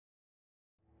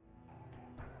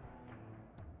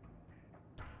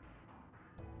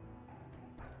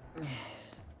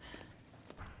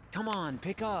Come on,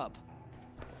 pick up.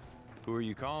 Who are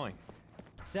you calling?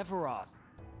 Sephiroth.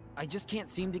 I just can't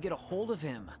seem to get a hold of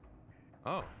him.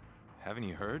 Oh, haven't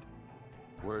you heard?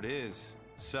 Word is,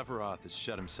 Sephiroth has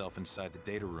shut himself inside the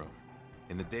data room.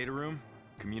 In the data room,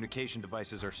 communication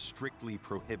devices are strictly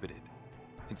prohibited.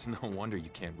 It's no wonder you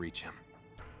can't reach him.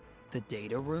 The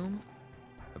data room?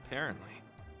 Apparently,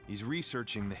 he's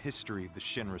researching the history of the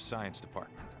Shinra Science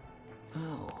Department.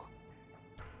 Oh.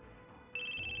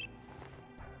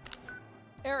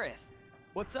 Aerith,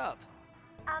 what's up?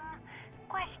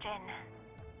 Question.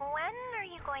 When are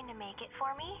you going to make it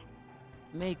for me?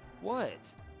 Make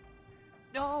what?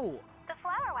 No! The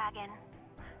flower wagon.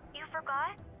 You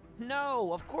forgot?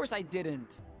 No, of course I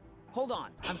didn't. Hold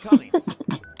on, I'm coming.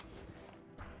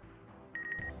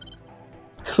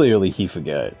 Clearly he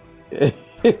forgot.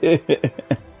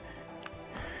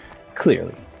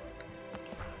 Clearly.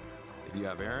 If you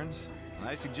have errands,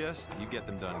 I suggest you get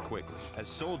them done quickly. As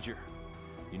soldier,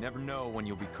 you never know when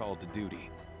you'll be called to duty.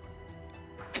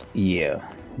 Yeah,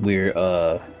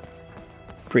 we're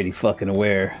pretty fucking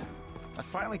aware. I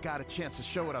finally got a chance to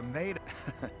show what I'm made of.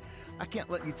 I can't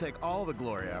let you take all the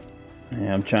glory after.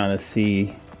 Yeah, I'm trying to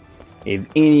see if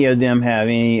any of them have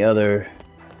any other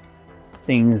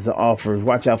things to offer.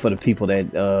 Watch out for the people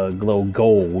that glow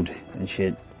gold and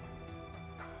shit.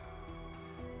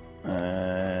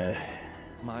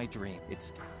 My dream,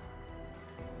 it's...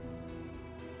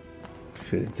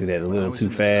 Should do that a little too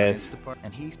fast.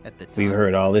 And he's at the We've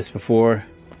heard all this before.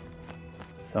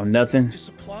 So nothing. Just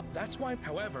a plot. That's why,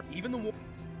 however, even the war.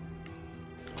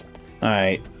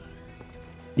 Alright.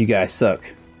 You guys suck.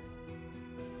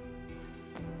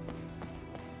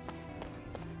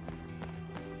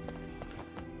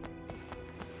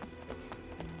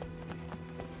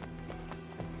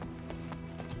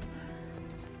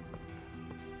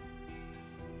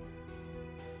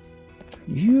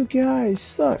 You guys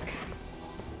suck.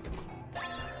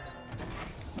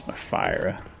 A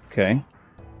fire. Okay.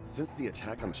 Since the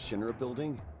attack on the Shinra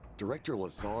building, Director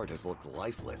Lazard has looked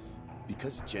lifeless.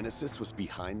 Because Genesis was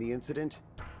behind the incident,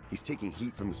 he's taking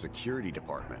heat from the security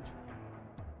department.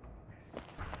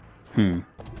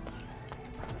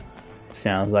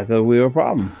 Sounds like a real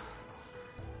problem.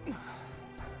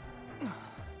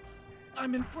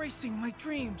 I'm embracing my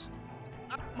dreams.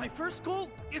 My first goal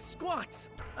is squats.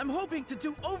 I'm hoping to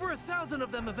do over 1,000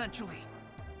 of them eventually.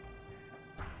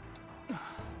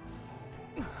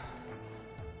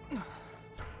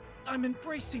 I'm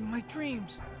embracing my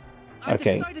dreams.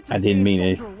 Okay, I didn't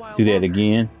mean to do that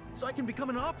again. So I can become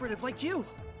an operative like you.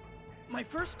 My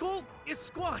first goal is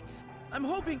squats. I'm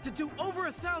hoping to do over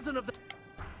 1,000 of them.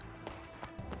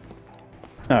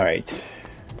 All right.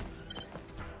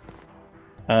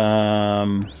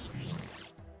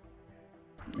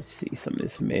 Let's see some of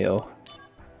this mail.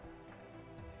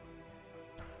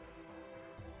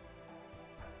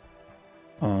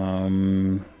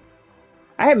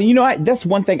 I haven't. You know, that's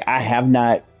one thing I have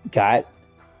not got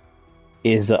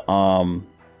is a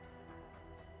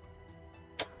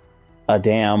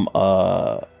damn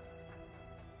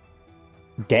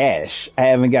dash. I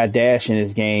haven't got dash in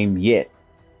this game yet.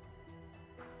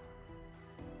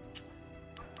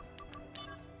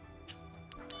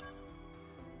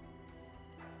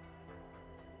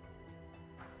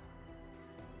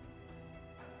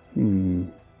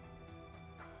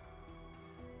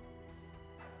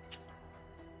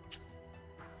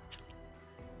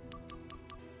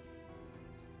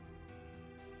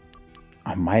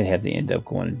 I might have to end up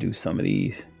going to do some of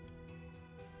these.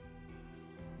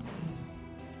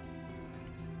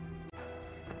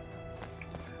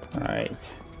 Alright.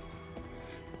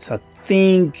 So I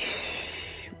think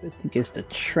it's the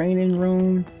training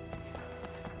room.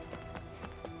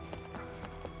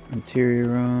 Interior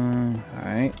room.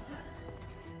 Alright.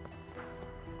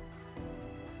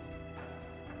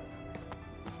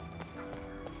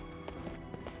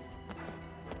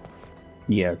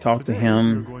 Yeah, talk to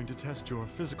him. We're going to test your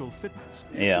physical fitness.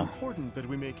 Yeah. It's important that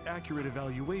we make accurate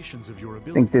evaluations of your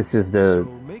abilities. I think this is the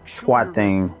squat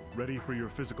thing. Ready for your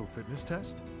physical fitness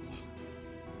test?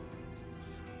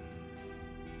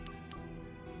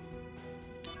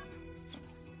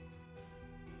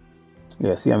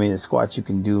 Yeah, see, I mean, the squats you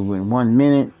can do in 1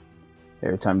 minute.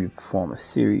 Every time you perform a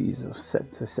series of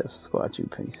successful squats, your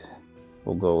pace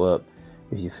will go up.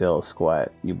 If you fail a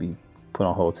squat, you'll be put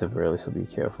on hold temporarily, so be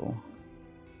careful.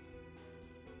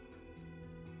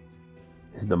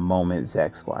 This is the moment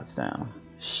Zack squats down.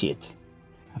 Shit.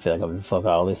 I feel like I'm gonna fuck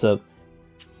all this up.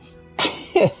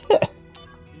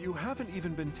 You haven't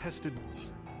even been tested.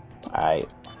 Alright.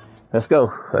 Let's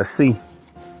go. Let's see.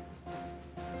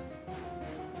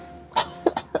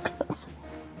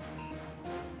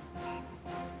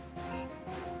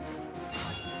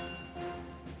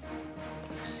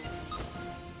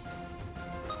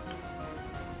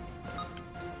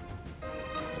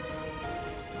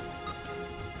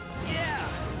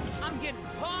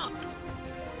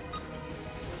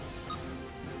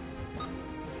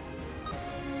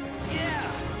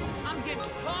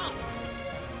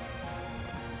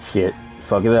 Shit.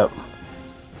 Fuck it up.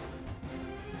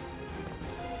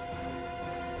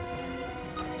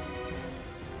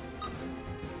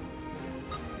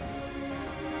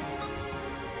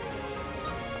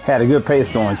 Had a good pace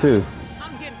going too.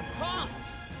 I'm getting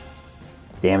pumped.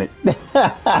 Damn it. Yeah,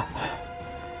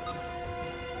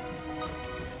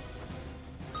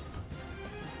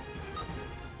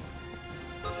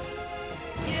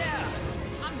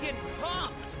 I'm getting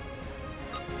pumped.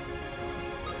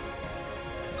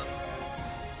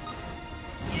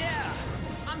 Yeah,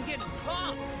 I'm getting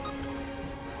pumped.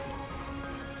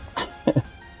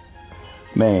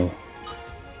 Man.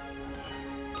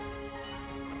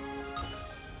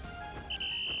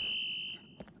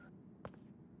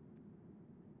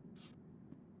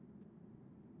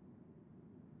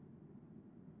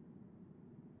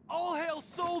 All hail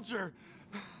Soldier!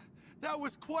 That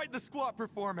was quite the squat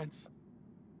performance.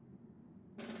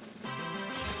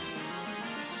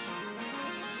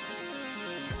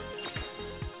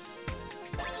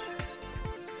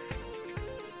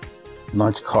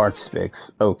 Launch card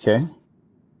specs. Okay.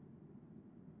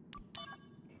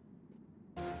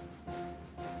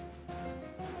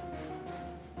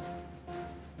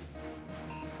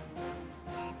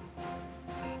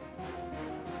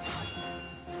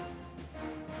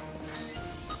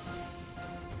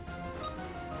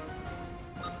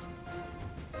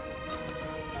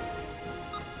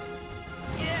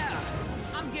 Yeah,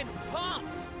 I'm getting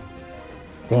pumped.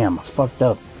 Damn, I fucked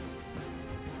up.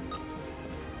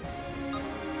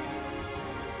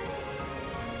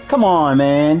 Come on,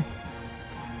 man.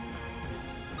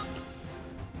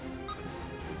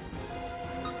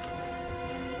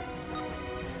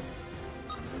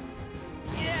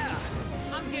 Yeah,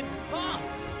 I'm getting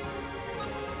pumped.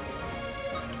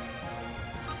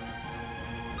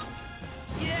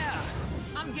 Yeah,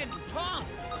 I'm getting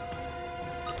pumped.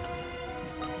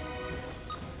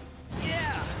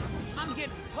 Yeah, I'm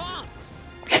getting pumped.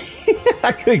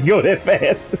 I couldn't go that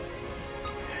fast.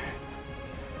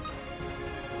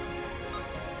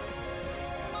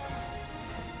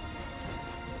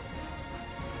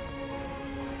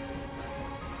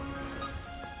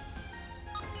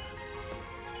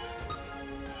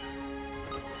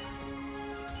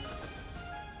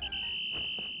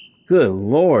 Good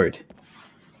Lord.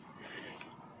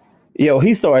 Yo,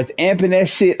 he starts amping that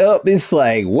shit up. It's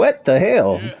like, what the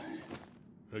hell? Yes,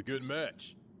 a good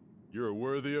match. You're a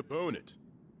worthy opponent.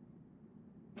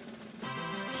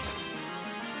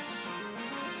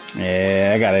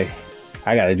 Yeah,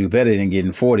 I gotta do better than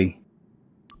getting 40.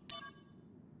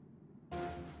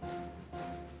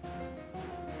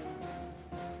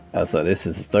 Oh, so this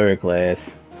is the third class.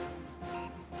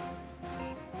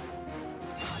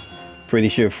 Pretty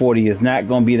sure 40 is not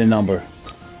gonna be the number.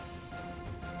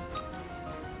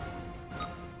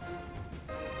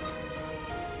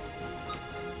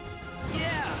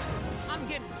 Yeah, I'm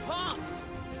getting pumped.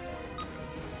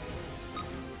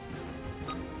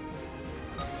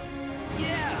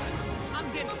 Yeah,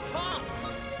 I'm getting pumped.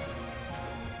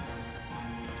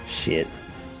 Shit.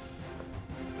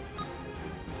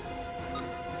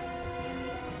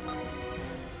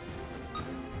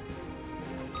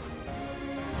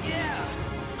 Yeah,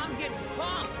 I'm getting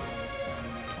pumped.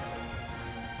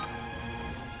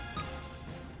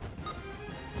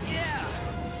 Yeah,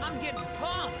 I'm getting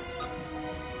pumped.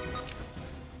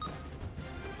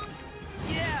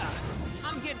 Yeah,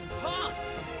 I'm getting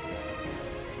pumped.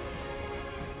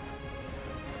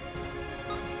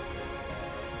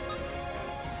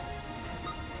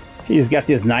 He just got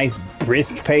this nice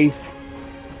brisk pace.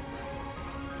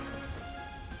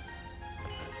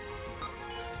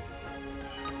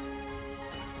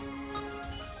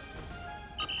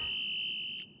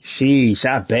 Sheesh,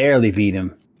 I barely beat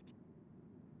him.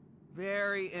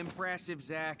 Very impressive,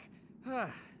 Zach. I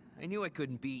knew I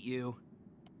couldn't beat you.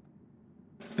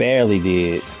 Barely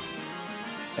did.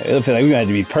 It looks like we're gonna have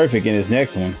to be perfect in this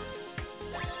next one.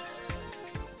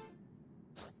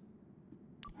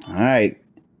 Alright.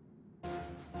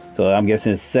 So I'm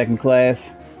guessing it's second class.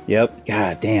 Yep.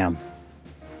 God damn.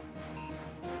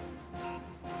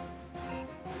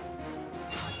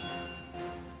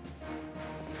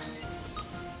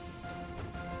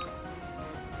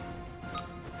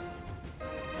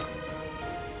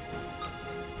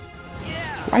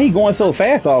 Why he going so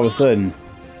fast all of a sudden?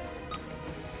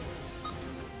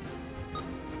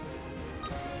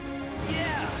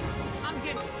 Yeah, I'm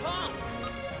getting pumped.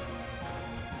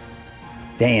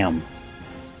 Damn.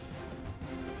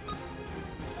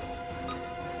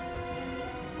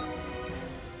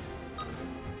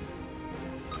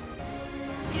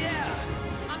 Yeah,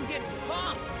 I'm getting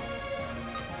pumped.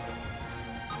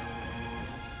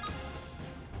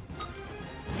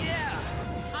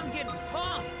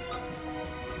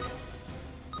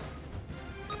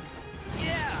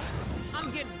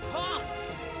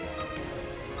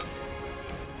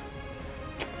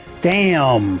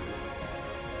 Damn.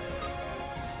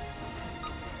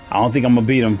 I don't think I'm gonna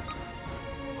beat him.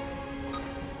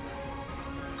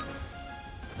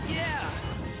 Yeah,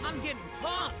 I'm getting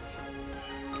pumped.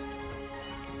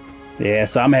 Yeah,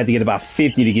 so I'm gonna have to get about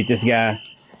 50 to get this guy.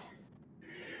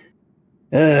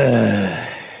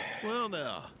 Well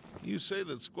now, you say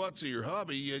that squats are your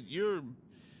hobby, yet you're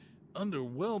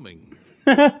underwhelming.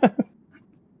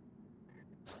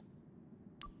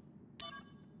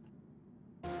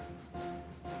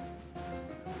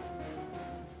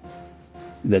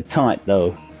 The taunt,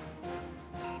 though.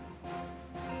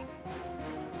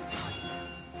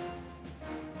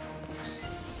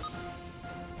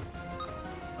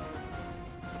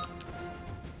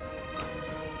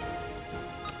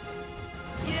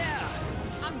 Yeah,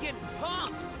 I'm getting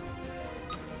pumped.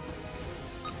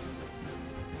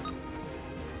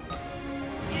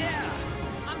 Yeah,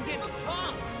 I'm getting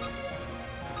pumped.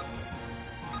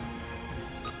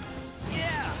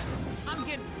 Yeah, I'm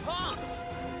getting pumped.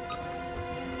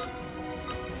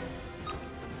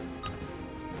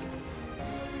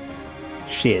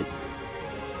 Shit.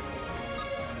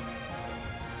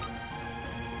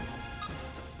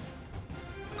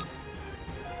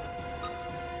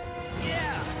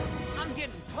 Yeah, I'm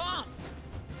getting pumped.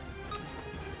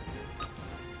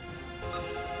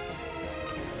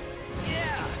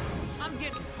 Yeah, I'm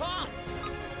getting pumped.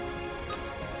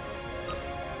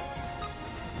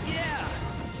 Yeah,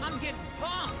 I'm getting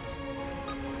pumped.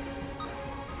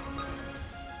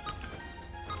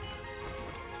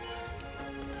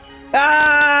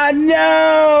 Ah,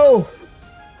 no!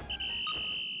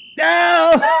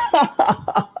 No!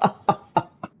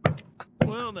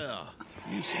 Well now,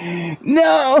 you say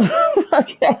No!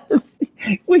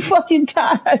 We fucking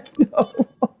tied. No.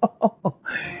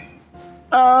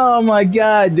 Oh my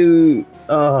god, dude.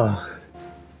 Oh,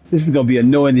 this is gonna be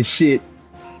annoying as shit.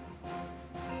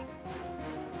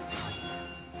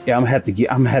 Yeah, I'm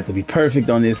gonna have to be perfect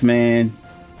on this, man.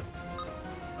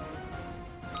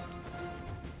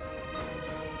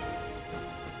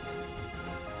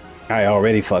 I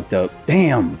already fucked up.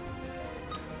 Damn.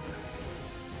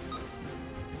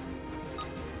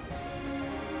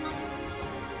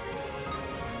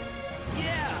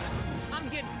 Yeah, I'm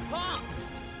getting pumped.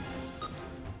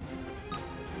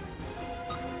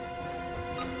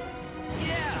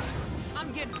 Yeah,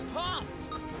 I'm getting pumped.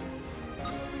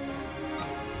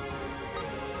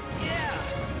 Yeah,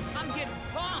 I'm getting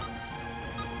pumped.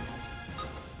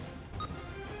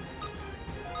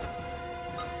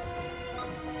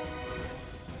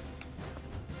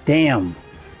 Damn.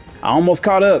 I almost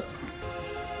caught up.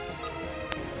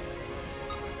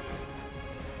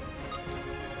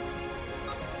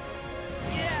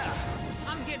 Yeah,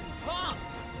 I'm getting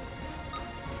pumped.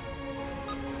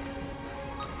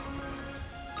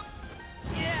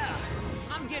 Yeah,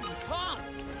 I'm getting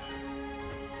pumped.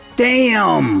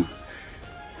 Damn.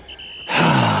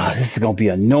 This is gonna be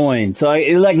annoying. So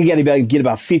I gotta get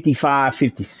about 55,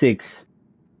 56.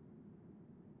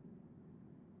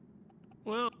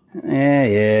 well,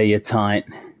 Yeah, you're tight.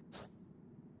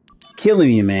 Killing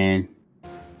me, man.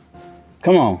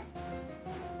 Come on.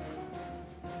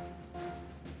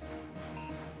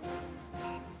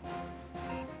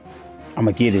 I'm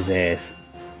gonna get his ass.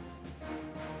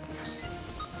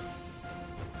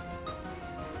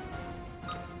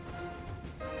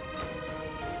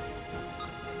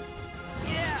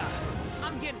 Yeah,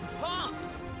 I'm getting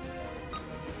pumped.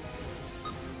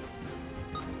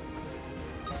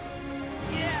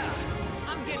 Yeah,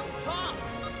 I'm getting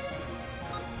pumped.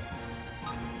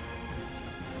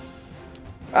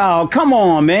 Oh, come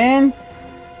on, man.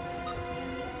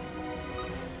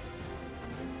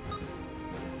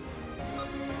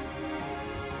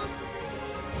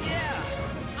 Yeah,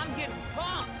 I'm getting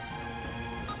pumped.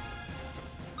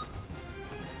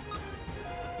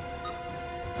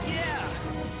 Yeah,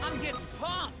 I'm getting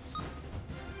pumped.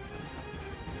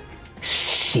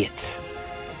 Shit.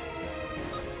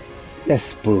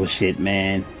 That's bullshit,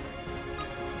 man.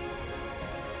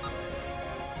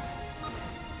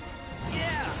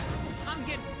 Yeah, I'm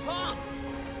getting pumped.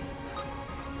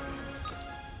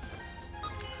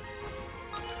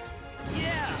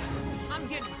 Yeah, I'm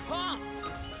getting pumped.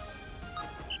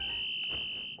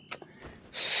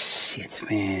 Shit,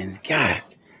 man. God.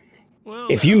 well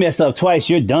If now, you mess up twice,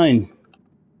 you're done.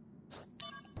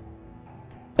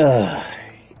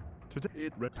 Today,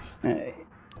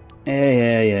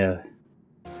 Yeah.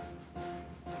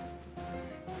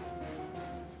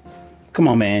 Come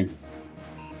on, man.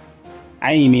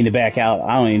 I didn't even mean to back out.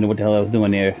 I don't even know what the hell I was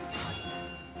doing there.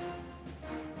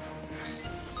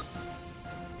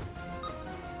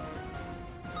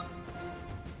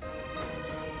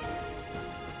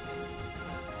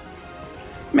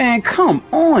 man, come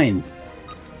on.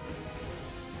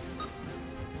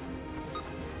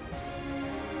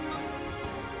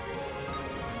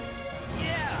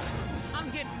 Yeah,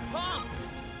 I'm getting pumped.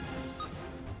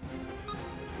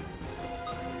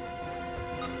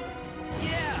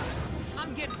 Yeah,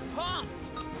 I'm getting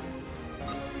pumped.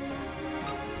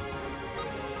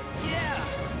 Yeah,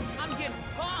 I'm getting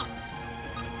pumped.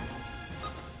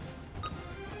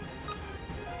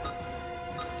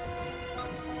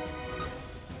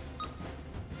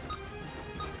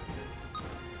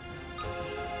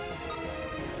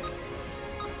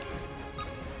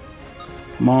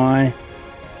 Come on.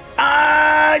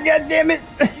 Ah, god damn it.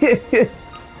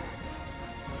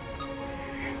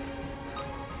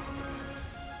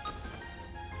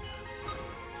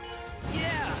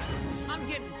 Yeah, I'm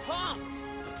getting pumped.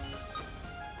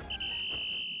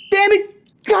 Damn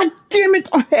it. God damn it.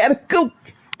 I had to go.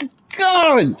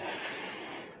 God.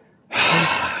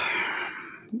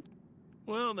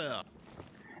 Well, now.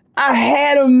 I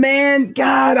had him, man.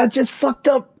 God, I just fucked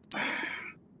up.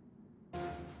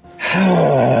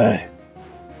 Yeah,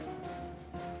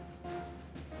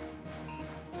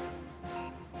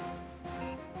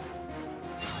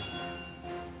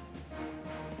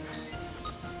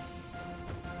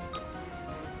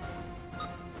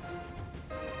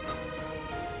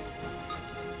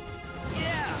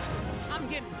 I'm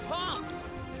getting pumped.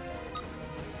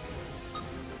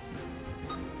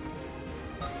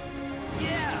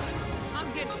 Yeah,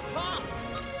 I'm getting pumped.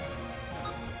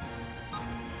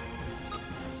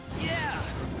 Yeah,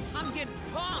 I'm getting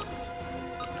pumped.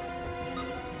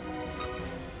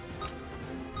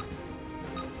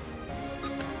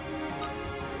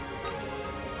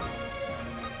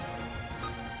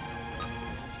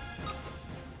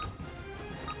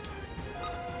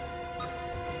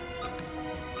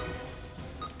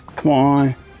 Come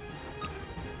on.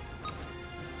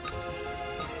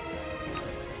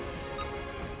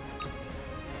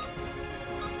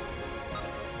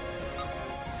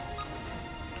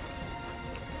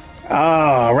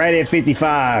 Oh, right at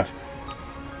 55.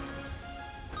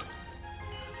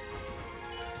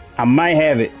 I might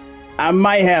have it. I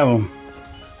might have him.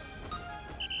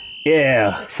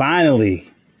 Yeah,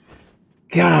 finally.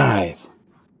 God.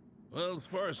 Well, as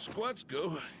far as squats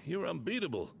go, you're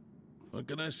unbeatable. What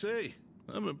can I say?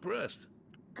 I'm impressed.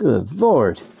 Good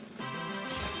Lord.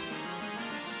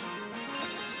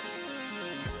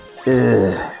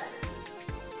 Ugh.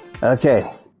 Okay.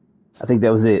 I think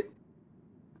that was it.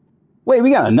 Wait,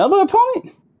 we got another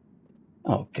opponent?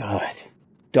 Oh, God.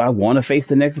 Do I want to face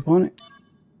the next opponent?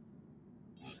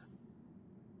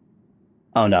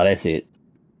 Oh, no, that's it.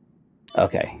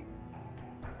 Okay.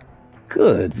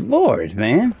 Good Lord,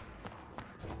 man.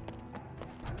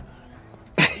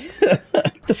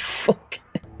 What the fuck?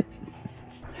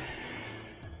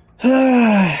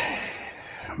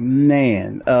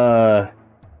 Man,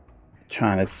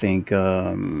 trying to think,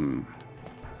 no,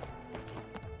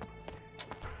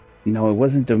 it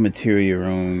wasn't the materia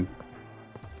room.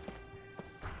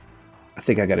 I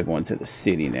think I gotta go into the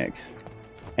city next.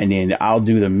 And then I'll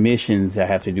do the missions I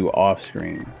have to do off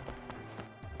screen.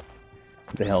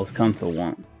 What the hell's Console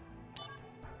want?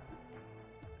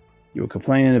 You were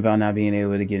complaining about not being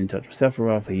able to get in touch with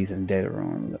Sephiroth. He's in the data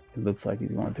room. It looks like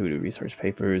he's going through the research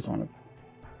papers on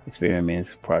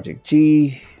experiments Project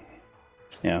G.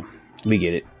 Yeah, we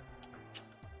get it.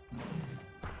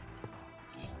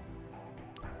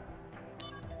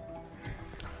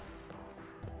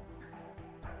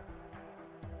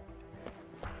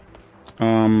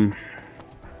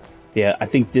 Yeah, I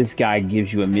think this guy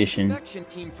gives you a mission. An inspection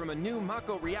team from a new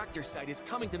Mako reactor site is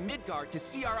coming to Midgard to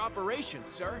see our operations,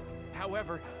 sir.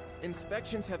 However,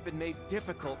 inspections have been made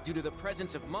difficult due to the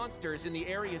presence of monsters in the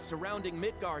area surrounding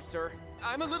Midgard, sir.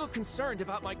 I'm a little concerned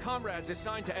about my comrades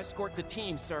assigned to escort the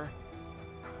team, sir.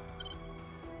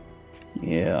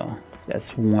 Yeah,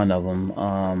 that's one of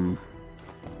them.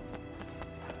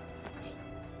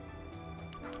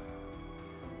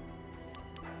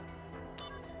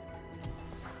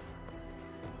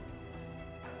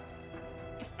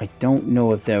 I don't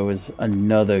know if there was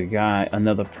another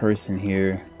person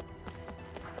here.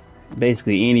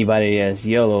 Basically anybody that's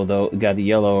yellow, though, got the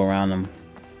yellow around them.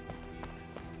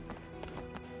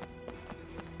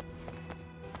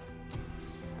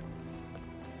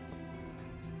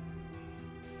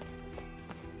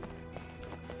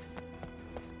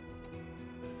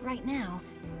 Right now,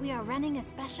 we are running a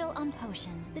special on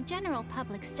potion. The general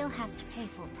public still has to pay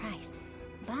full price.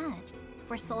 But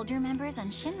for soldier members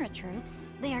and Shinra troops,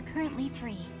 they are currently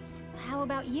free. How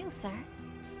about you, sir?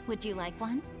 Would you like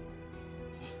one?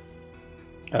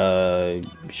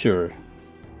 Sure.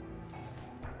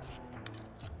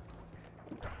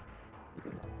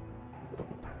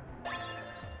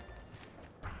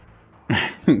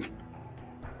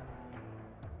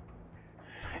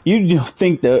 You just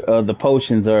think the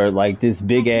potions are like this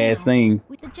big ass thing?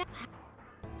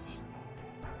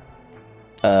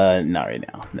 Not right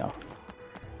now. No.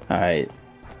 All right.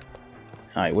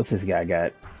 What's this guy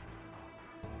got?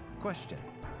 Question.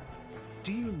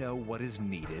 Do you know what is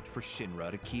needed for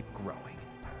Shinra to keep growing?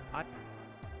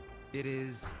 It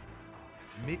is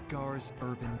Midgar's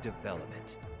urban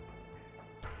development.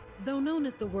 Though known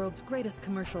as the world's greatest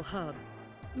commercial hub,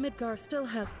 Midgar still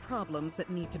has problems that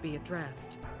need to be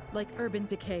addressed, like urban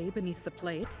decay beneath the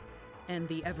plate, and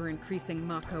the ever-increasing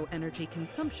Mako energy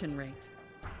consumption rate.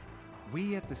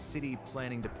 We at the City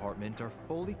Planning Department are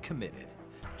fully committed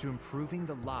to improving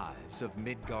the lives of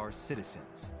Midgar's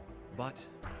citizens. But,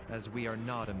 as we are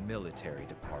not a military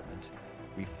department,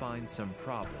 we find some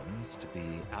problems to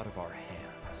be out of our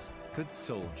hands. Could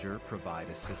Soldier provide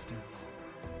assistance?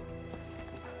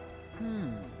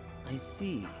 I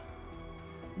see.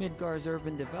 Midgar's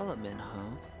urban development,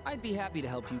 huh? I'd be happy to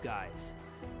help you guys.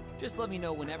 Just let me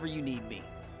know whenever you need me.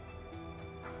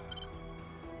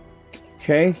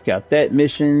 Okay, got that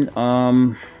mission.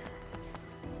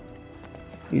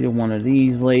 Either one of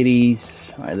these ladies.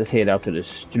 Alright, let's head out to the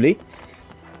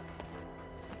streets.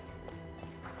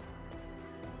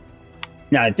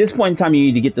 Now, at this point in time, you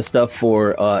need to get the stuff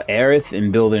for Aerith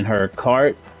and building her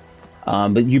cart.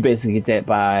 But you basically get that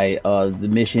by the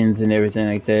missions and everything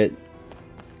like that.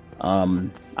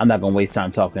 I'm not gonna waste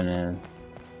time talking to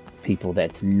people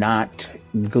that's not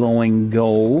glowing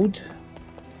gold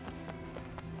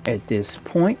at this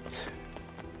point.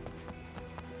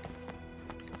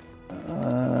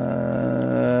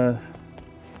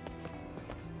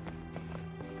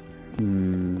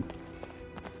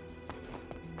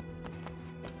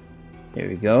 There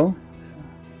we go.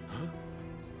 Huh?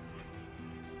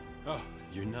 Oh,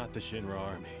 you're not the Shinra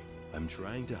army. I'm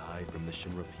trying to hide from the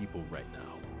Shinra people right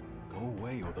now. Go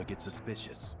away or they'll get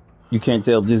suspicious. You can't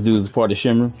tell this dude is part of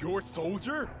Shinra? You're a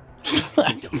soldier?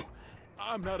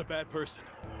 I'm not a bad person.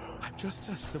 I'm just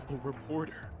a simple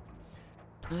reporter.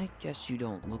 I guess you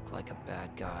don't look like a bad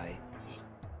guy.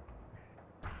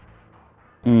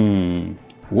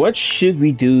 What should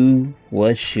we do?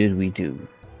 What should we do?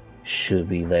 Should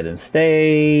we let him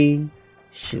stay?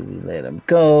 Should we let him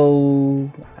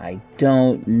go? I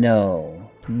don't know.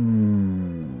 I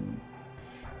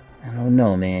don't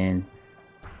know, man.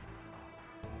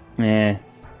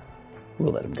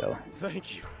 We'll let him go.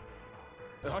 Thank you.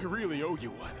 I really owe you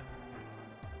one.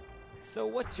 So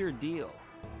what's your deal?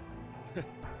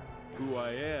 Who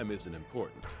I am isn't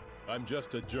important. I'm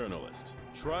just a journalist,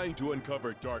 trying to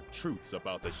uncover dark truths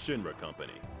about the Shinra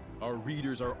Company. Our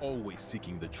readers are always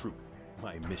seeking the truth.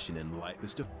 My mission in life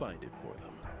is to find it for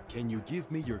them. Can you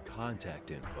give me your contact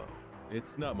info?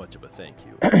 It's not much of a thank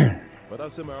you, but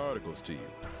I'll send my articles to you,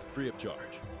 free of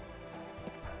charge.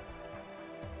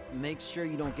 Make sure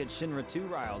you don't get Shinra too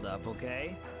riled up,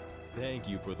 okay? Thank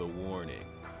you for the warning.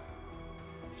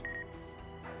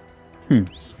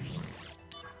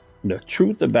 The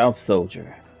truth about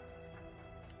Soldier.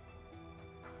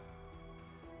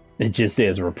 It just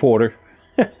says reporter.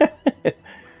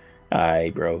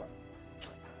 Alright, bro.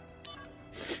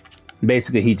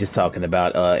 Basically, he's just talking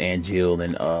about Angeal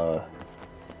and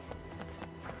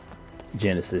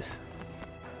Genesis.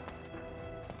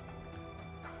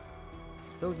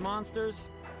 Those monsters?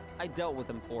 I dealt with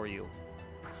them for you.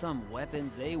 Some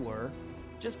weapons they were.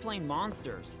 Just plain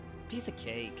monsters. Piece of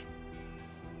cake.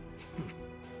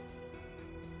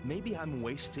 Maybe I'm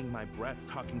wasting my breath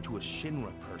talking to a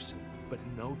Shinra person, but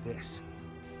know this.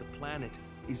 The planet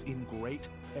is in great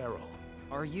peril.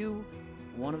 Are you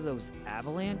one of those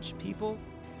avalanche people?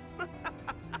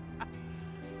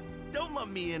 Don't let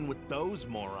me in with those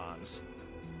morons.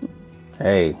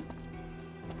 Hey.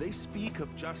 They speak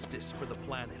of justice for the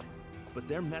planet, but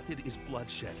their method is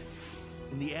bloodshed.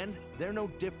 In the end, they're no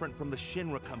different from the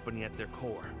Shinra Company at their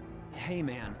core. Hey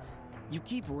man, you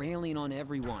keep railing on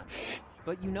everyone,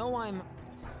 but you know I'm...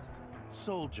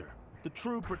 Soldier, the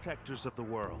true protectors of the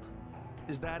world.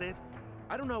 Is that it?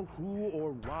 I don't know who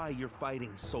or why you're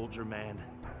fighting, Soldier Man.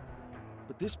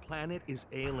 But this planet is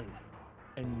ailing,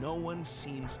 and no one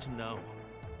seems to know.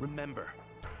 Remember,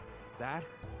 that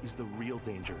is the real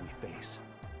danger we face.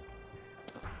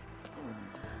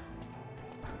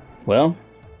 Well,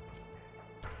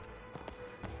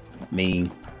 I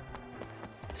mean,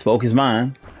 spoke his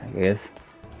mind, I guess.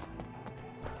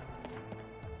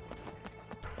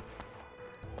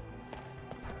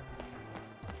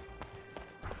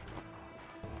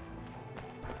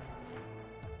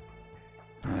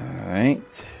 Alright.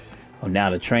 Oh,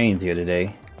 now the train's here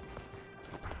today.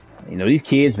 You know, these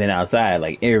kids been outside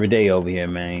like every day over here,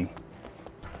 man.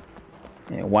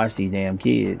 and watch these damn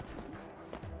kids.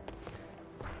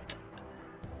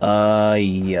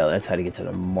 Yeah, that's how to get to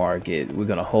the market. We're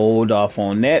gonna hold off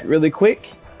on that really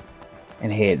quick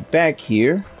and head back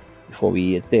here before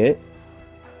we hit that.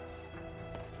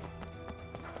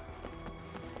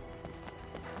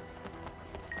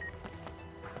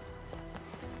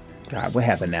 God, what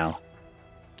happened now?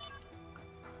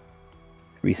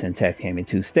 Recent attacks came in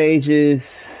 2 stages.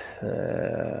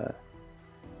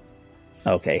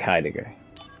 Okay, Heidegger.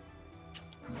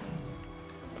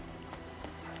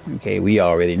 Okay, we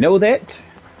already know that.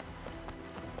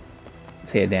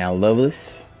 Let's head down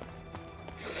Loveless.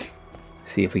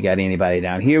 See if we got anybody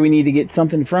down here we need to get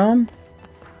something from.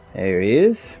 There he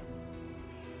is.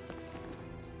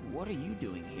 What are you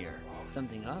doing here?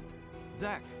 Something up?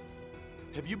 Zack,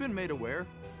 have you been made aware?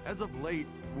 As of late,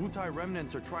 Wutai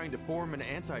remnants are trying to form an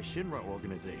anti-Shinra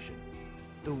organization.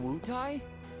 The Wutai?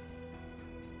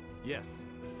 Yes.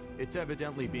 It's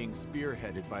evidently being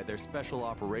spearheaded by their Special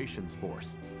Operations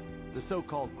Force, the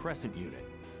so-called Crescent Unit.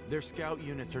 Their scout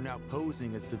units are now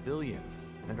posing as civilians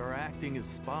and are acting as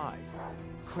spies.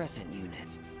 Crescent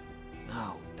Unit.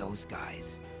 Oh, those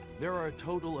guys. There are a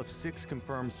total of 6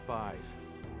 confirmed spies.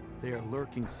 They are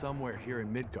lurking somewhere here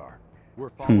in Midgar. We're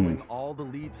following all the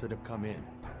leads that have come in,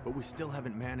 but we still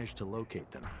haven't managed to locate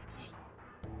them.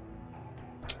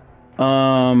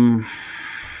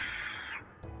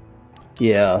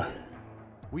 Yeah.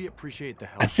 We appreciate the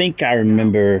help. I think I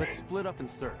remember. Let's split up and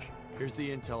search. Here's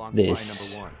the intel on this. spy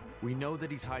number 1. We know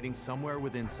that he's hiding somewhere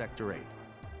within Sector 8.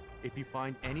 If you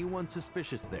find anyone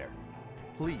suspicious there,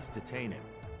 please detain him.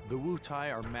 The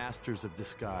Wutai are masters of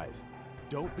disguise.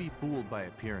 Don't be fooled by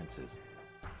appearances.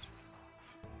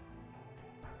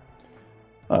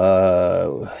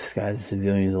 Skies of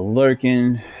civilians are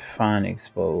lurking. Find,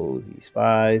 expose these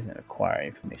spies, and acquire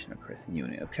information on Crescent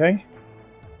Unit. Okay.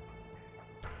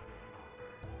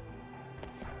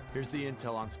 Here's the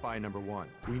intel on spy number 1.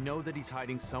 We know that he's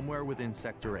hiding somewhere within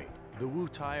Sector 8. The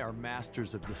Wutai are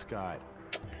masters of disguise.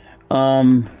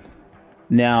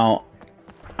 Now,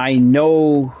 I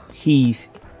know he's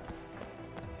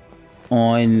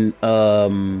on,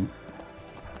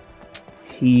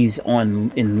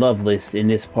 in Loveless in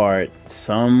this part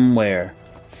somewhere.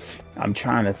 I'm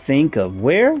trying to think of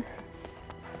where,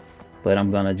 but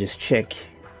I'm gonna just check.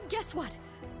 Guess what?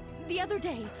 The other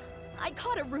day, I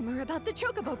caught a rumor about the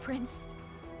Chocobo Prince.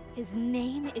 His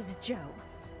name is Joe,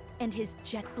 and his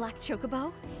jet black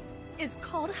Chocobo is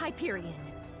called Hyperion.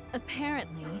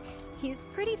 Apparently, he's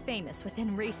pretty famous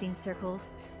within racing circles.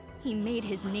 He made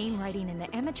his name riding in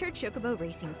the amateur Chocobo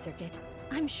racing circuit.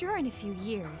 I'm sure in a few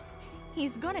years,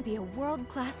 he's gonna be a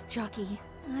world-class jockey.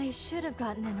 I should have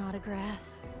gotten an autograph.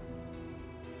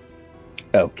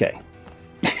 Okay.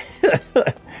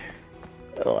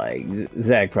 Like,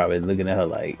 Zack probably looking at her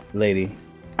like, lady,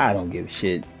 I don't give a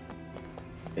shit.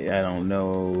 I don't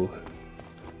know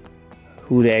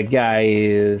who that guy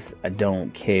is. I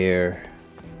don't care.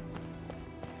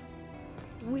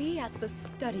 We at the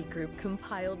study group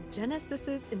compiled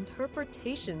Genesis's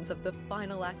interpretations of the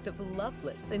final act of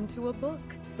Loveless into a book.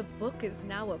 The book is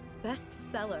now a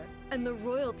bestseller, and the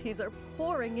royalties are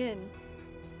pouring in.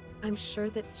 I'm sure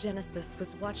that Genesis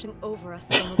was watching over us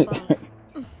from above.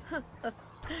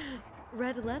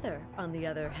 Red Leather, on the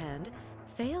other hand,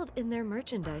 failed in their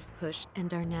merchandise push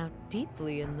and are now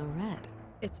deeply in the red.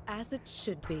 It's as it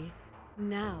should be.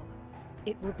 Now,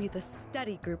 it will be the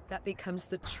study group that becomes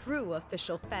the true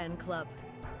official fan club.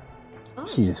 Oh,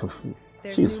 She just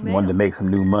wanted to make some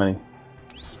new money.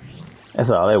 That's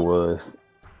all it was.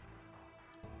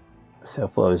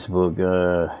 Self-published book,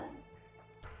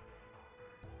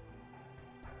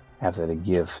 after the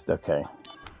gift, okay.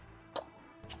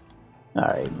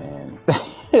 Alright, man.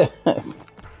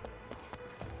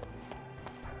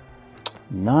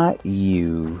 Not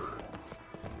you.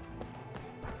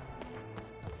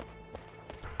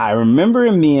 I remember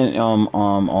him being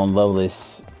on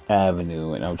Loveless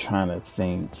Avenue, and I'm trying to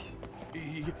think.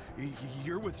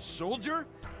 You're with Soldier?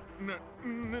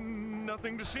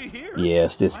 Nothing to see here.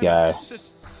 Yes, this guy. I'm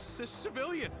a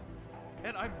civilian,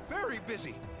 and I'm very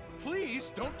busy.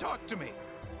 Please don't talk to me.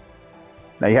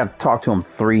 Now you have to talk to him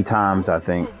 3 times, I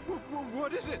think.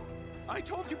 What is it? I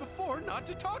told you before not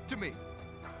to talk to me.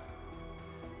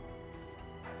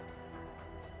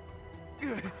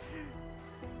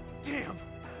 Damn,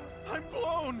 I'm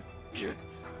blown.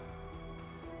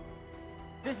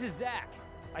 This is Zack.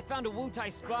 I found a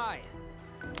Wutai spy.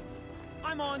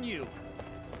 I'm on you.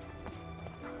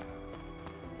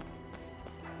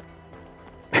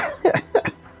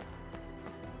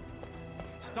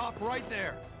 Stop right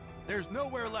there. There's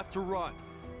nowhere left to run.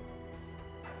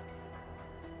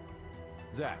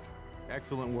 Zack,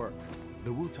 Excellent work.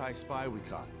 The Wutai spy we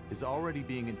caught is already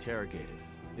being interrogated.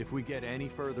 If we get any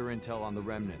further intel on the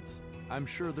remnants, I'm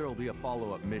sure there'll be a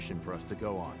follow-up mission for us to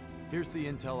go on. Here's the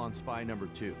intel on spy number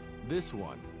 2. This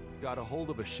one got a hold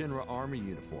of a Shinra army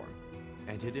uniform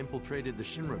and had infiltrated the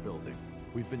Shinra building.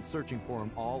 We've been searching for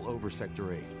him all over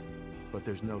Sector 8, but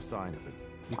there's no sign of him.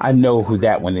 I know who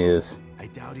that one is. I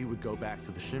doubt he would go back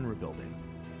to the Shinra building,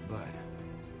 but...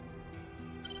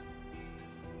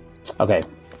 Okay.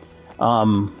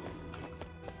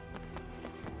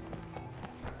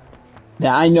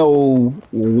 Now I know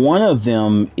one of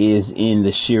them is in the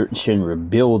Shinra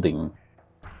building.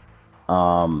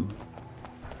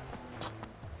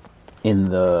 In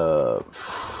the...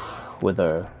 with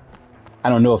a... I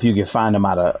don't know if you can find them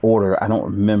out of order. I don't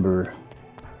remember.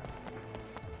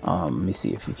 Let me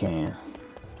see if you can.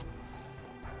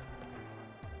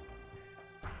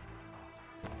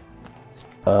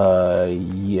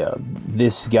 Yeah,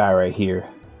 this guy right here.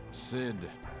 Sid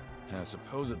has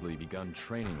supposedly begun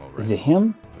training already. Is it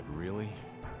him? But really,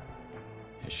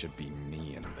 it should be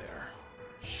me in there.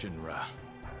 Shinra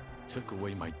took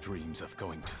away my dreams of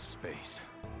going to space.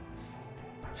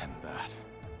 And that,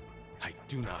 I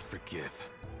do not forgive.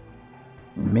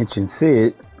 Mention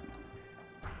Sid.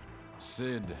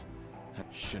 Sid.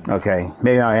 Shinra. Okay,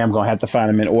 maybe I am gonna have to find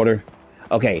him in order.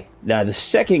 Okay, now the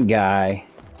second guy.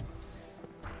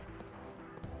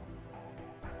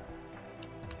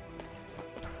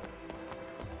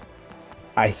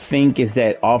 I think is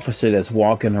that officer that's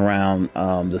walking around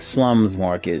the slums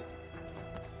market.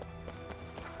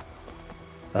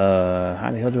 How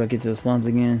the hell do I get to the slums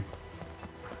again?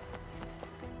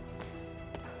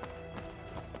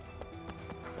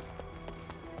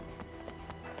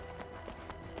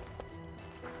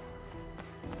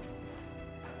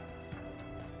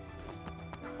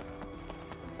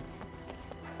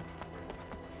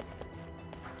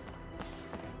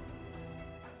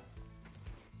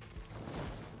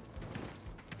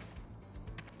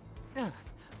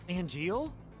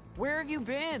 Angeal? Where have you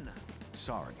been?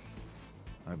 Sorry.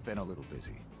 I've been a little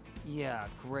busy. Yeah,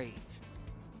 great.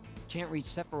 Can't reach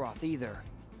Sephiroth either.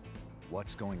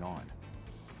 What's going on?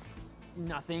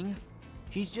 Nothing.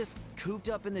 He's just cooped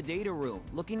up in the data room,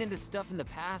 looking into stuff in the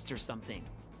past or something.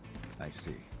 I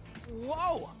see.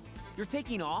 Whoa! You're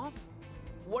taking off?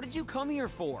 What did you come here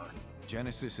for?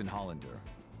 Genesis and Hollander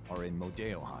are in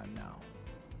Modeoheim now.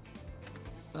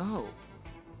 Oh.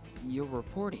 You're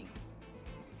reporting.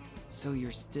 So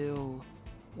you're still...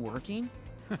 working?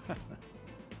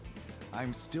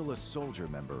 I'm still a soldier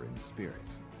member in spirit.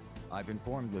 I've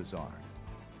informed Lazard.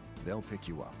 They'll pick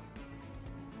you up.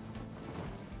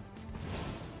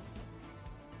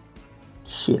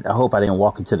 Shit, I hope I didn't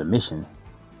walk into the mission.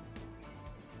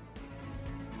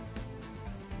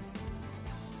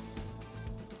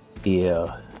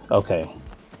 Yeah, okay.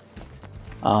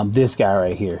 This guy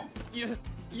right here.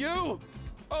 You?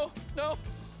 Oh, no,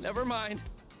 never mind.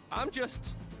 I'm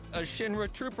just a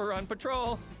Shinra trooper on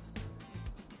patrol.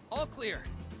 All clear.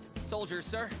 Soldiers,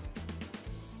 sir.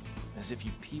 As if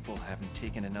you people haven't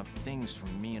taken enough things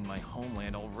from me and my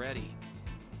homeland already.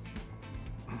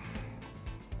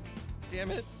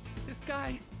 Damn it. This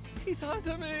guy, he's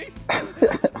onto me.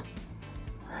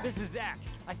 This is Zack.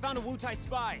 I found a Wutai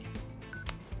spy.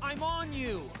 I'm on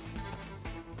you.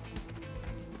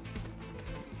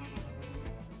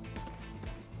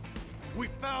 We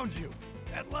found you!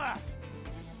 At last!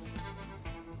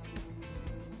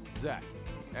 Zack,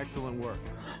 excellent work.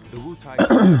 The Wutai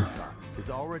spy is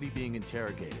already being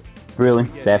interrogated. Really?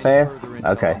 That fast?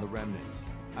 Okay. On the remnants,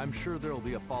 I'm sure there'll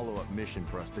be a follow-up mission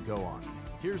for us to go on.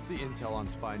 Here's the intel on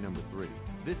spy number 3.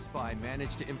 This spy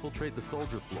managed to infiltrate the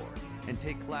soldier floor and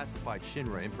take classified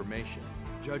Shinra information.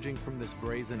 Judging from this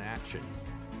brazen action,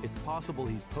 it's possible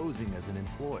he's posing as an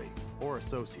employee or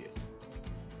associate.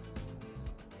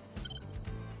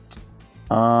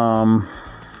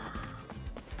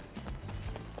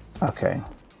 Okay.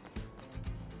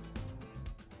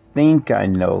 Think I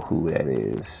know who that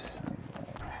is.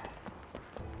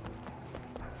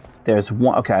 There's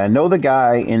one. Okay, I know the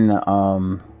guy in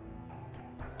the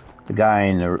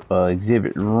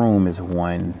exhibit room is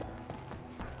one.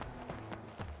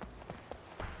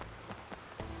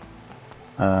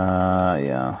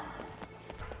 Yeah.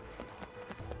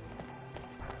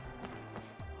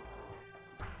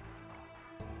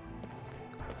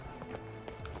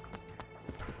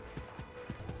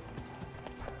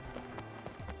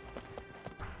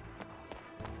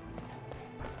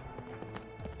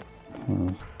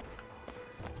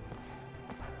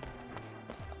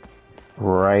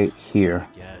 Right here.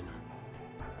 Again.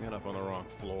 Got off on the wrong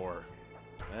floor.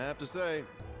 I have to say,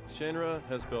 Shinra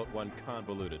has built one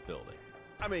convoluted building.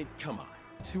 I mean, come on.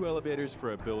 2 elevators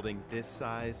for a building this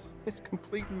size is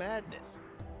complete madness.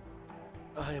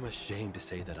 I am ashamed to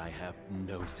say that I have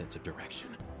no sense of direction.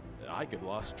 I get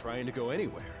lost trying to go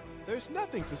anywhere. There's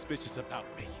nothing suspicious about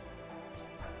me.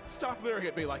 Stop leering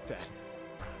at me like that.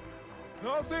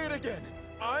 I'll say it again.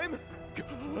 I'm...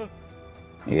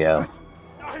 Yeah. What?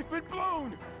 I've been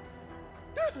blown!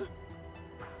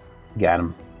 Got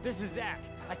him. This is Zack.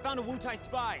 I found a Wutai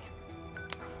spy.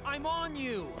 I'm on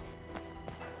you!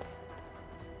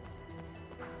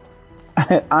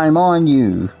 I'm on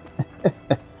you.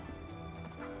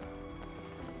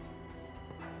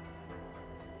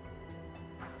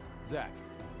 Zack,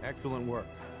 excellent work.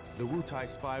 The Wutai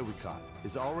spy we caught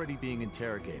is already being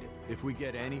interrogated. If we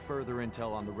get any further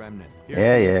intel on the Remnant, here's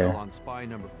the intel on spy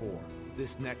number 4.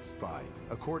 This next spy,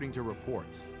 according to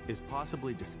reports, is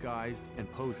possibly disguised and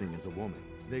posing as a woman.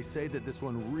 They say that this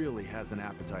one really has an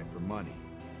appetite for money,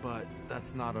 but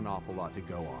that's not an awful lot to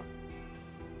go on.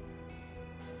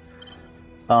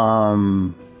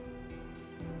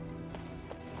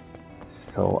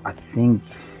 So I think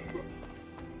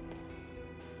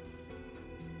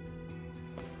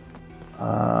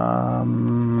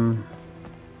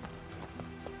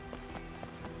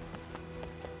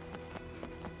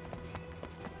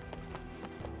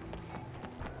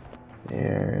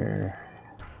there.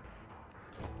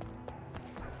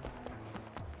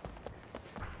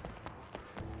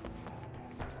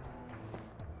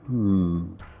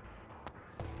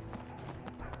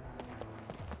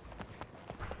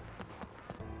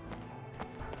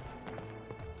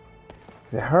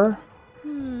 Is it her? I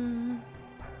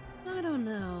don't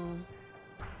know.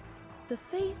 The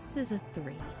face is a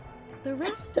 3. The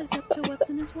rest is up to what's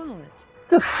in his wallet.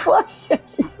 The fuck?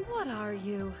 What are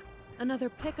you? Another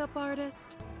pickup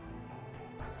artist?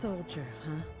 Soldier,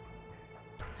 huh?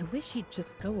 I wish he'd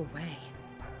just go away.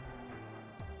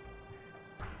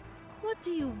 What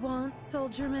do you want,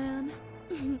 soldier man?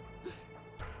 Damn,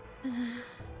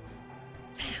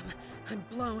 I'm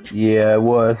blown. Yeah, it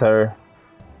was her.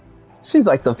 She's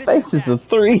like, the face is a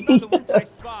 3.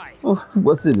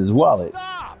 What's in his wallet?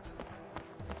 Stop!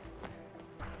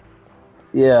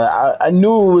 Yeah, I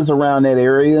knew it was around that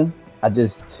area. I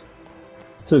just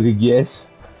took a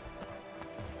guess.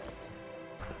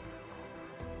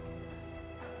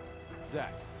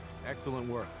 Zack, excellent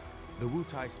work. The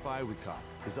Wutai spy we caught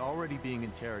is already being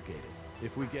interrogated.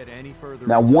 If we get any further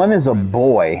Now, one is a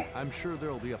boy. I'm sure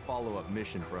there'll be a follow-up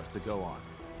mission for us to go on.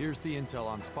 Here's the intel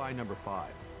on spy number 5.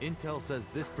 Intel says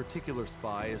this particular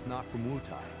spy is not from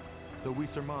Wutai, so we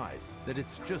surmise that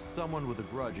it's just someone with a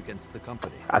grudge against the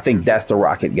company. I think that's the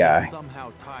rocket guy.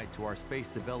 Somehow tied to our space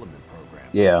development program.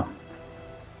 Yeah.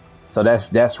 So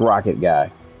that's rocket guy.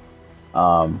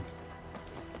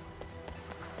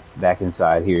 Back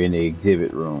inside here in the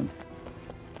exhibit room.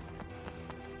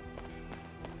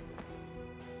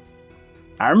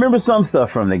 I remember some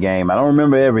stuff from the game. I don't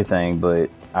remember everything,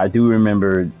 but I do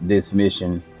remember this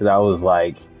mission because I was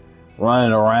like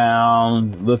running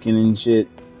around looking and shit.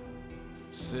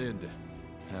 Sid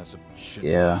has a shit.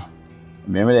 Yeah,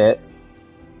 remember that.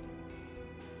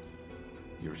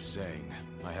 You're saying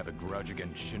I have a grudge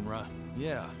against Shinra?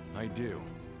 Yeah, I do.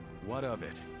 What of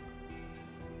it?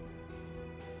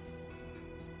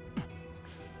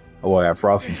 Oh, I got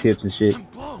frosted tips and shit. I'm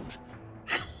blown.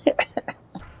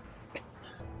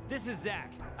 This is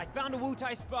Zack. I found a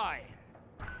Wutai spy.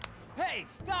 Hey,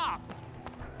 stop!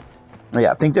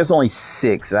 Yeah, I think there's only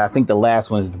 6. I think the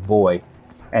last one is the boy,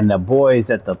 and the boy is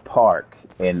at the park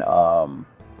in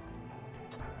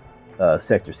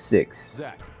Sector 6,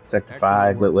 Zack, Sector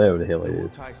 5, whatever the hell it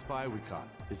is. The Wutai spy we caught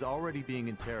is already being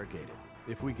interrogated.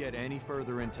 If we get any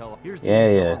further intel, here's the Yeah,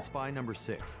 intel yeah. on spy number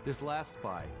 6. This last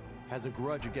spy has a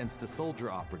grudge against a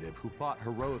soldier operative who fought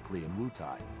heroically in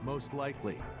Wutai. Most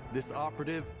likely, this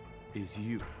operative is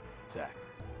you, Zack.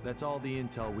 That's all the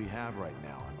intel we have right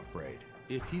now, I'm afraid.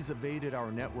 If he's evaded our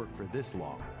network for this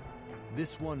long,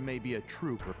 this one may be a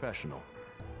true professional.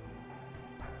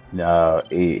 No,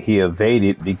 he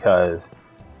evaded because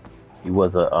he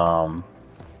was a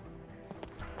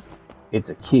it's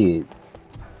a kid.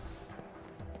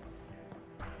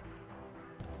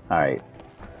 All right,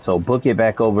 so book it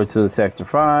back over to Sector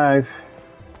 5.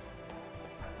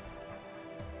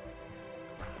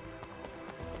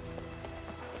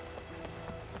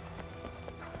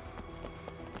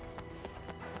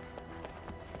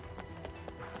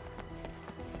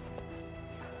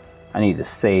 I need to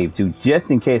save too, just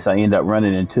in case I end up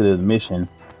running into the mission.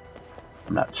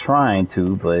 I'm not trying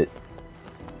to, but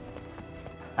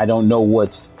I don't know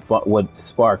what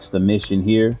sparks the mission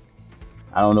here.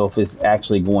 I don't know if it's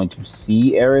actually going to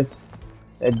see Aerith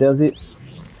that does it.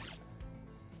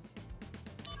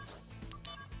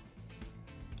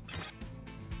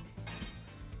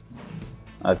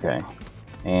 Okay.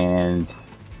 And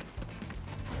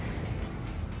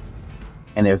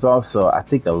there's also, I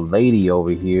think, a lady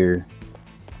over here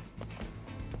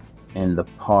in the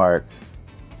park.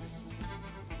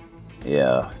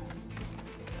 Yeah.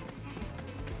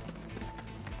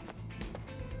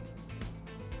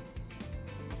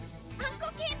 Uncle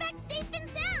came back safe and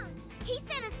sound. He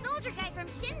said a soldier guy from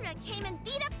Shinra came and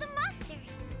beat up the monsters.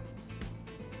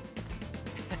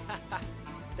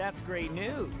 That's great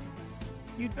news.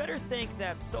 You'd better thank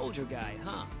that soldier guy,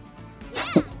 huh?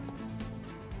 Yeah.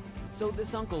 So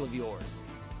this uncle of yours,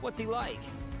 what's he like?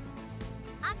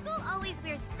 Uncle always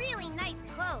wears really nice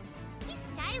clothes. He's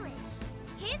stylish.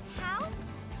 His house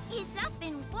is up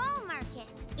in Wall Market.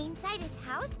 Inside his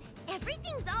house,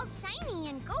 everything's all shiny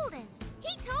and golden.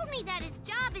 He told me that his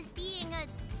job is being a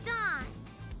Don.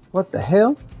 What the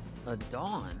hell? A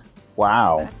Dawn?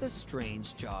 Wow. That's a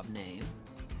strange job name.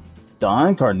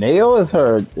 Don Corneo is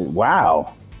her.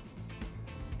 Wow.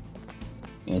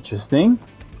 Interesting.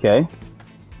 Okay.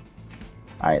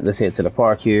 Alright, let's head to the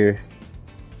park here.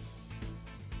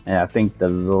 And I think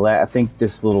I think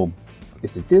this little,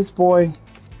 is it this boy?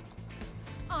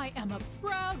 I am a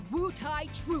proud Wu-Tai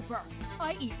trooper.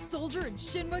 I eat soldier and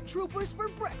Shinra troopers for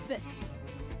breakfast.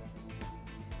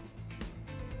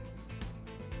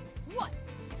 What?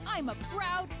 I'm a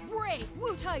proud, brave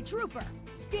Wu-Tai trooper.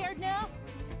 Scared now?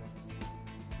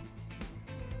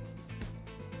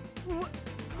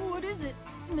 What is it,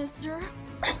 mister?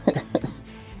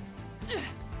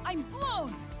 I'm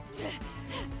blown!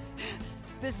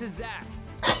 This is Zack.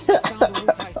 Found a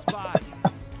Wu-Tai spy.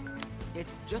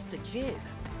 It's just a kid.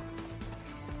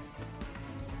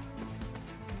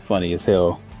 Funny as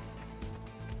hell.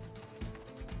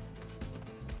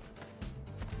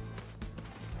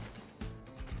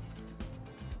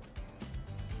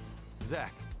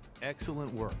 Zack,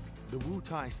 excellent work. The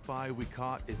Wu-Tai spy we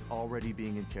caught is already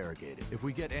being interrogated. If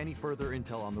we get any further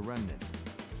intel on the remnants,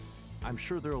 I'm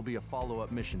sure there will be a follow-up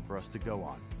mission for us to go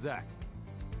on. Zack,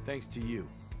 thanks to you,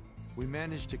 we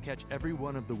managed to catch every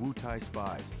one of the Wu-Tai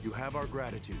spies. You have our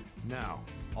gratitude. Now,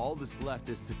 all that's left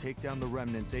is to take down the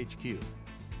remnants HQ.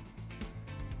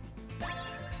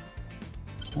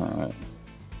 Alright.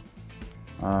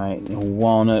 Alright,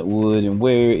 Walnut Wood, and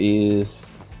where is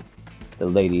the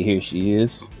lady? Here she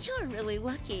is. You're really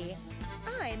lucky.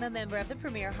 I'm a member of the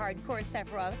premier hardcore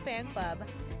Sephiroth fan club,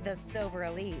 the Silver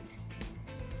Elite.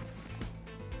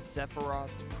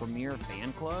 Sephiroth's premier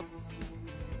fan club?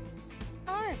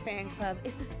 Our fan club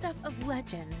is the stuff of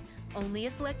legend. Only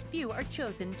a select few are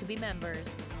chosen to be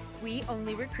members. We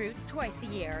only recruit twice a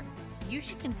year. You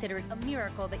should consider it a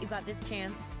miracle that you got this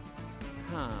chance.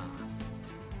 Huh.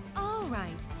 All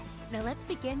right. Now let's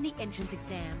begin the entrance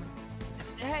exam.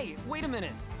 Hey, wait a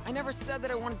minute. I never said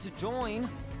that I wanted to join.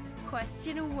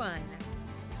 Question 1.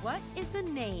 What is the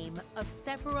name of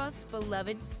Sephiroth's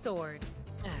beloved sword?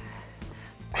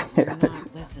 You're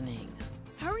not listening.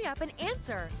 Hurry up and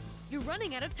answer. You're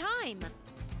running out of time.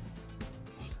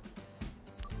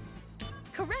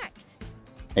 Correct.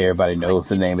 Everybody knows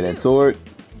the name of that sword.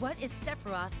 What is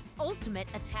Sephiroth's ultimate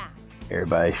attack?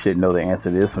 Everybody should know the answer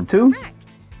to this one too.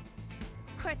 Correct.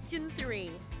 Question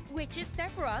 3. Which is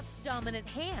Sephiroth's dominant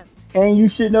hand? And you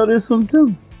should know this one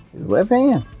too. His left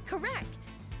hand. Correct.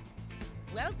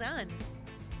 Well done.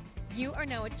 You are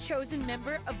now a chosen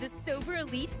member of the Silver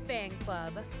Elite fan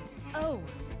club. Oh,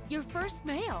 your first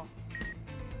male.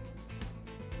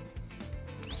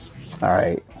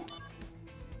 Alright.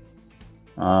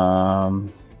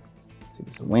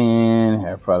 It's a win.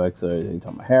 Hair products are, they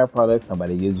talking about hair products.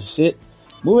 Nobody gives a shit.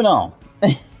 Moving on.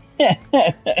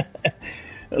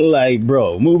 Like,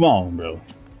 bro, move on, bro.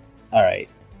 Alright.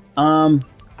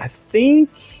 I think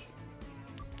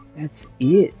that's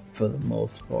it for the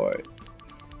most part.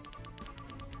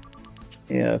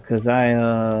 Yeah, cause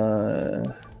okay.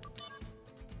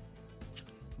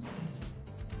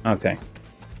 I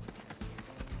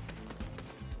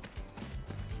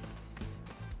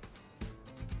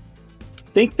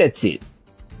think that's it.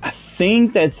 I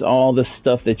think that's all the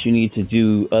stuff that you need to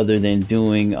do other than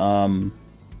doing some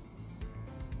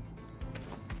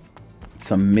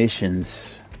missions.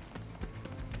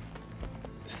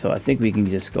 So I think we can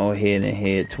just go ahead and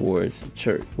head towards the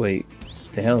church. Wait, what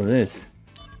the hell is this?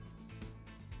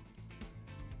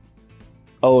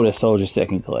 Oh, the soldier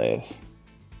second class.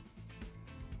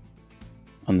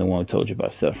 I'm the one who told you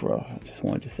about Sephiroth. I just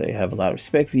wanted to say I have a lot of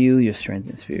respect for you. Your strength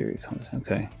and spirit comes.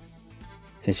 Okay.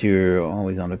 Since you're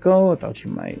always on the go, I thought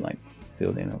you might like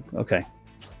fill in. Okay.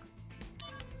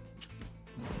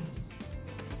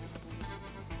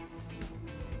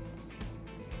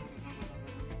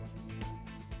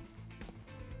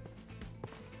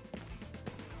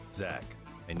 Zack,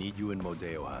 I need you in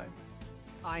Modeoheim.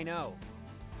 I know.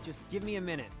 Just give me a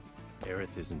minute.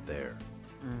 Aerith isn't there.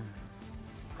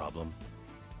 Problem?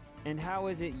 And how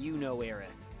is it you know Aerith?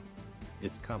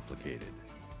 It's complicated.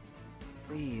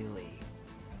 Really?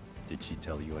 Did she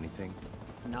tell you anything?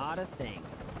 Not a thing.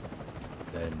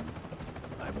 Then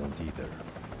I won't either.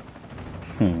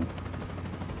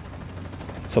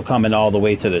 So coming all the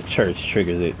way to the church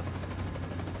triggers it.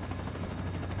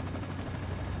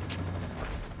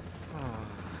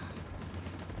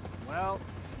 Well,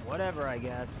 whatever, I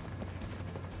guess.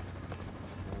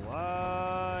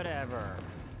 Whatever.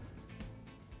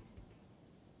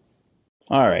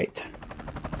 All right.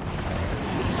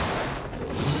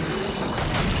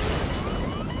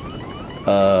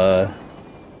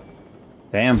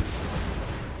 Damn.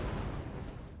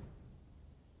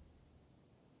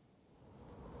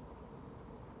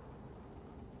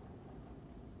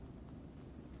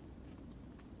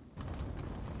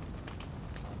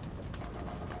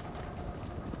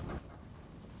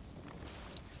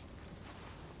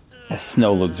 That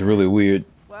snow looks really weird.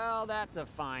 Well, that's a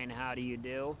fine how do you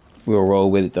do. We'll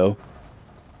roll with it though.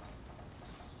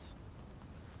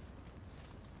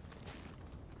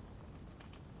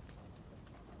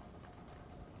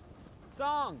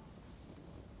 Song!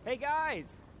 Hey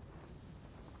guys!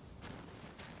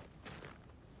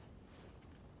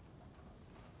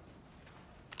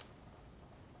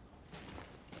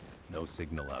 No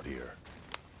signal out here.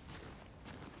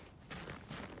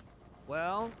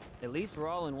 Well, at least we're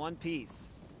all in one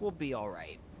piece. We'll be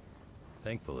alright.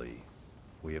 Thankfully,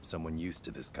 we have someone used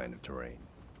to this kind of terrain.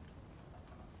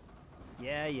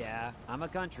 Yeah, I'm a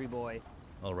country boy.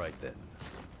 All right then.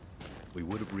 We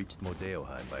would have reached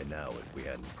Modeoheim by now if we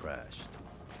hadn't crashed.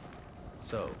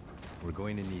 So, we're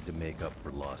going to need to make up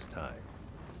for lost time.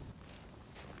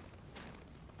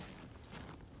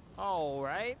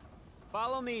 Alright.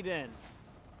 Follow me then.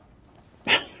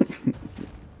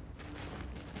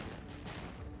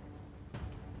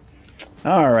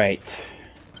 All right.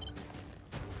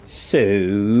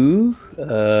 So,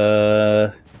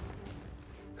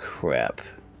 crap.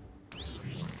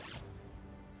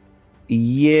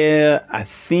 Yeah, I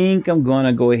think I'm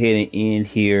gonna go ahead and end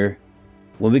here.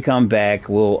 When we come back,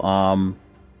 we'll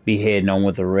be heading on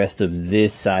with the rest of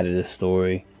this side of the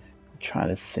story. I'm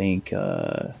trying to think.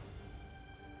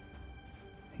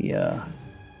 Yeah.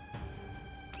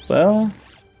 Well.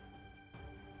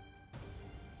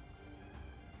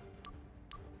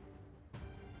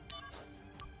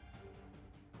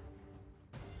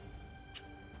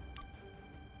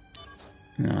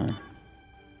 No.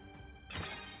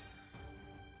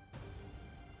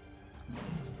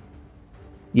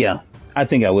 Yeah, I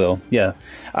think I will. Yeah.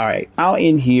 All right. I'll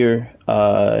end here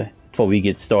before we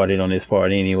get started on this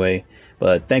part anyway.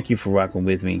 But thank you for rocking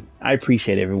with me. I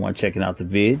appreciate everyone checking out the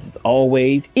vids. As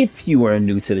always, if you are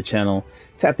new to the channel,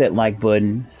 tap that like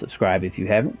button, subscribe if you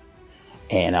haven't.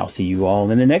 And I'll see you all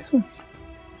in the next one.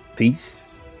 Peace.